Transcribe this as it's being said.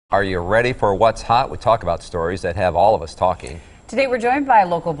Are you ready for what's hot? We talk about stories that have all of us talking. Today we're joined by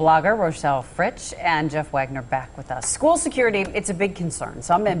local blogger Rochelle Fritsch and Jeff Wagner back with us. School security, it's a big concern.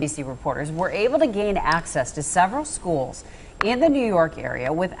 Some NBC reporters were able to gain access to several schools in the New York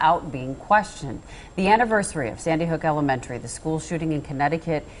area without being questioned. The anniversary of Sandy Hook Elementary, the school shooting in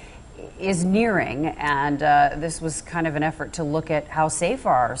Connecticut, is nearing, and this was kind of an effort to look at how safe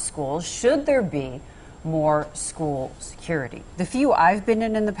are our schools. Should there be more school security? The few I've been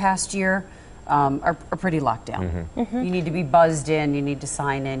in the past year are pretty locked down. You need to be buzzed in, you need to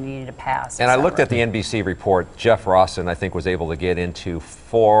sign in, you need to pass. And I looked at the NBC report. Jeff Rawson, I think, was able to get into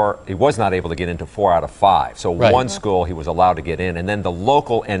he was not able to get into 4 out of 5. So one school he was allowed to get in, and then the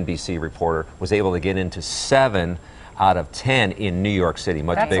local NBC reporter was able to get into 7 out of 10 in New York City.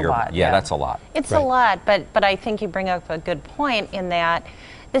 Much bigger. A lot, yeah, that's a lot. It's a lot, but I think you bring up a good point in that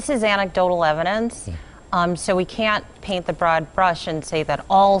this is anecdotal evidence. So we can't paint the broad brush and say that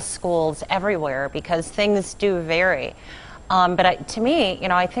all schools everywhere, because things do vary. But to me,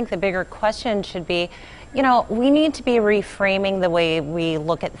 I think the bigger question should be, we need to be reframing the way we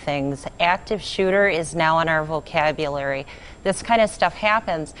look at things. Active shooter is now in our vocabulary. This kind of stuff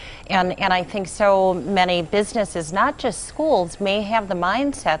happens. And I think so many businesses, not just schools, may have the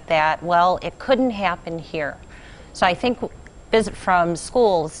mindset that, well, it couldn't happen here. So I think from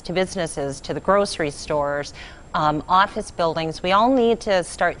schools to businesses to the grocery stores, office buildings, we all need to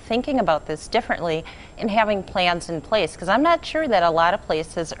start thinking about this differently and having plans in place, because I'm not sure that a lot of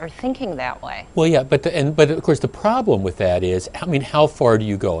places are thinking that way. Well, yeah, but of course the problem with that is, how far do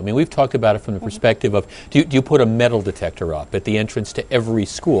you go? We've talked about it from the perspective of, do you put a metal detector up at the entrance to every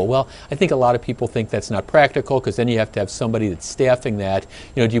school? Well, I think a lot of people think that's not practical, because then you have to have somebody that's staffing that.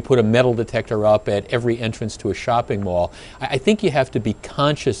 Do you put a metal detector up at every entrance to a shopping mall? I think you have to be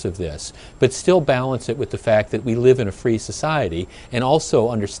conscious of this, but still balance it with the fact that we live in a free society, and also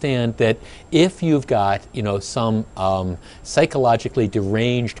understand that if you've got some psychologically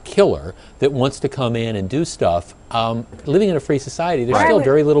deranged killer that wants to come in and do stuff, living in a free society, there's still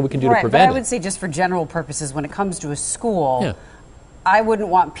very little we can do to prevent it. But I would say, just for general purposes, when it comes to a school, I wouldn't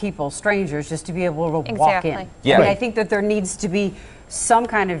want people, strangers, just to be able to walk in. Yeah. I think that there needs to be some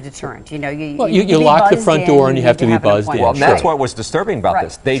kind of deterrent. You lock the front door and you have to be buzzed in. Well, and that's what was disturbing about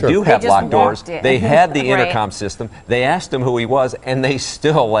this. They do have locked doors. They had the intercom system. They asked him who he was, and they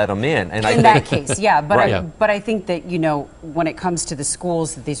still let him in. And in that case, yeah. But I think that when it comes to the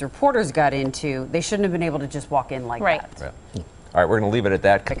schools that these reporters got into, they shouldn't have been able to just walk in like that. All right, we're going to leave it at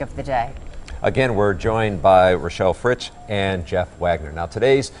that. Pick of the day. Again, we're joined by Rochelle Fritsch and Jeff Wagner. Now,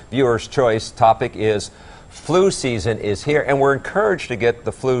 today's viewer's choice topic is flu season is here, and we're encouraged to get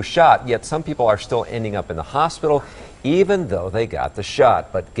the flu shot, yet some people are still ending up in the hospital even though they got the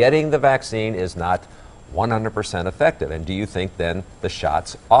shot. But getting the vaccine is not 100% effective. And do you think then the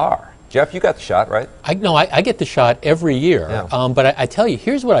shots are? Jeff, you got the shot, right? I get the shot every year. But I tell you,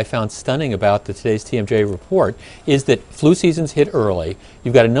 here's what I found stunning about today's TMJ report, is that flu season's hit early.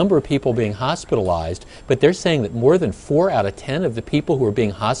 You've got a number of people being hospitalized, but they're saying that more than 4 out of 10 of the people who are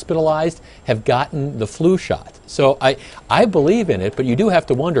being hospitalized have gotten the flu shot. So I believe in it, but you do have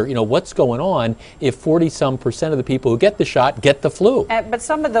to wonder, what's going on if 40-some% of the people who get the shot get the flu. But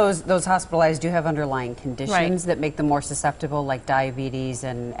some of those hospitalized do have underlying conditions that make them more susceptible, like diabetes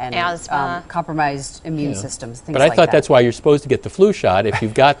and compromised immune systems, things like that. But I thought that's why you're supposed to get the flu shot, if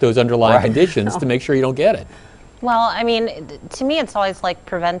you've got those underlying conditions, to make sure you don't get it. Well, to me, it's always like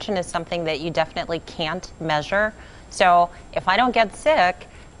prevention is something that you definitely can't measure. So if I don't get sick,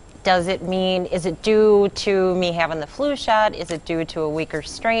 is it due to me having the flu shot? Is it due to a weaker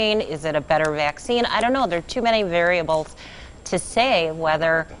strain? Is it a better vaccine? I don't know. There are too many variables to say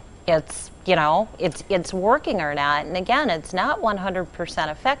whether it's working or not. And again, it's not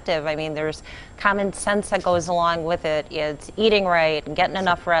 100% effective. There's common sense that goes along with it. It's eating right, and getting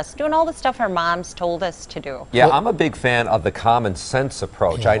enough rest, doing all the stuff our moms told us to do. Yeah, I'm a big fan of the common sense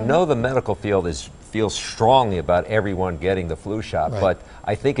approach. I know the medical field feels strongly about everyone getting the flu shot, but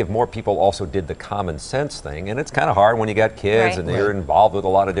I think if more people also did the common sense thing, and it's kind of hard when you got kids and you're involved with a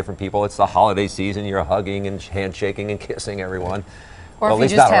lot of different people. It's the holiday season, you're hugging and handshaking and kissing everyone. Or well,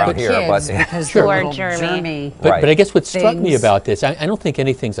 if you just have kids, because they're little germy. But I guess what struck me about this, I don't think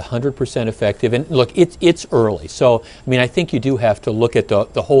anything's 100% effective. And look, it's early. So, I think you do have to look at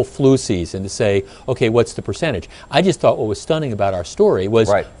the whole flu season to say, okay, what's the percentage? I just thought what was stunning about our story was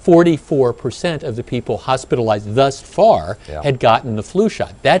 44% of the people hospitalized thus far had gotten the flu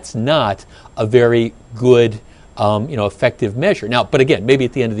shot. That's not a very good effective measure. Now, but again, maybe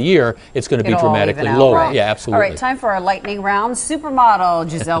at the end of the year, it's going to be dramatically lower. Yeah, absolutely. All right, time for our lightning round. Supermodel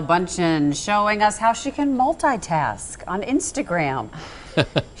Gisele Bundchen showing us how she can multitask on Instagram.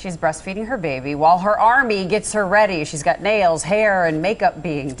 She's breastfeeding her baby while her army gets her ready. She's got nails, hair, and makeup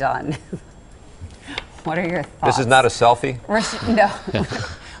being done. What are your thoughts? This is not a selfie? No.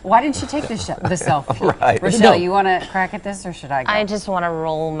 Why didn't she take the selfie? Right. Rochelle, No. you want to crack at this, or should I go? I just want to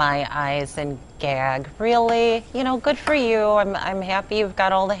roll my eyes and gag. Really? You know, good for you. I'm happy you've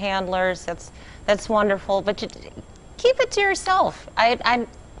got all the handlers. That's wonderful. But keep it to yourself. I'm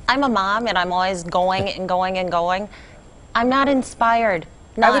a mom, and I'm always going and going and going. I'm not inspired.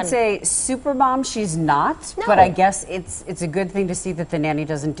 None. I would say super mom, she's not, No. but I guess it's a good thing to see that the nanny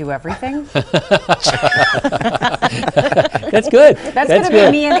doesn't do everything. That's good. That's going to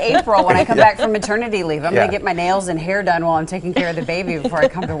be me in April when I come back from maternity leave. I'm going to get my nails and hair done while I'm taking care of the baby before I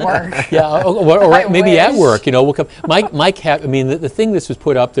come to work. Yeah, or I maybe at wish. work, you know, we'll come. My cap. I mean, the thing this was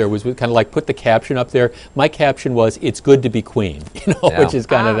put up there was kind of like put the caption up there. My caption was, "It's good to be queen," you know, Yeah. which is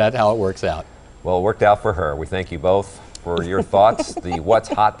kind of that how it works out. Well, it worked out for her. We thank you both for your thoughts. The What's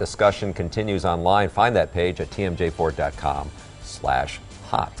Hot discussion continues online. Find that page at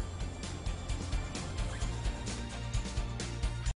tmj4.com/hot.